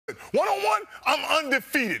I'm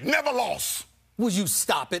undefeated, never lost. Will you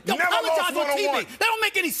stop it? Don't Never apologize lost on TV. one-on-one. That don't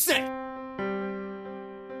make any sense.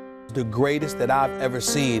 The greatest that I've ever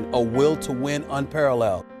seen, a will to win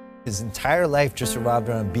unparalleled. His entire life just revolved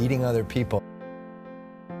around beating other people.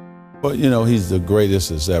 But, you know, he's the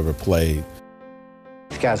greatest that's ever played.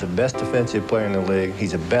 This guy's the best defensive player in the league.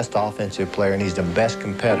 He's the best offensive player, and he's the best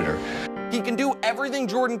competitor. He can do everything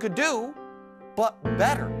Jordan could do, but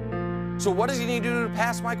better. So what does he need to do to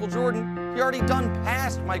pass Michael Jordan? He already done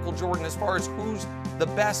past Michael Jordan as far as who's the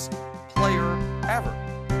best player ever.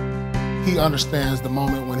 He understands the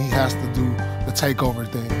moment when he has to do the takeover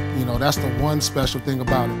thing. You know, that's the one special thing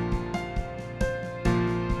about him.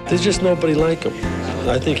 There's just nobody like him.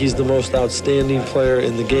 I think he's the most outstanding player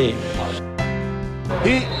in the game.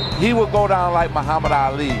 He will go down like Muhammad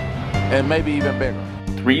Ali, and maybe even bigger.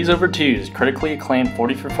 3s over 2s, critically acclaimed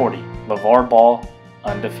 40 for 40. LaVar Ball,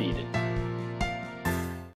 Undefeated.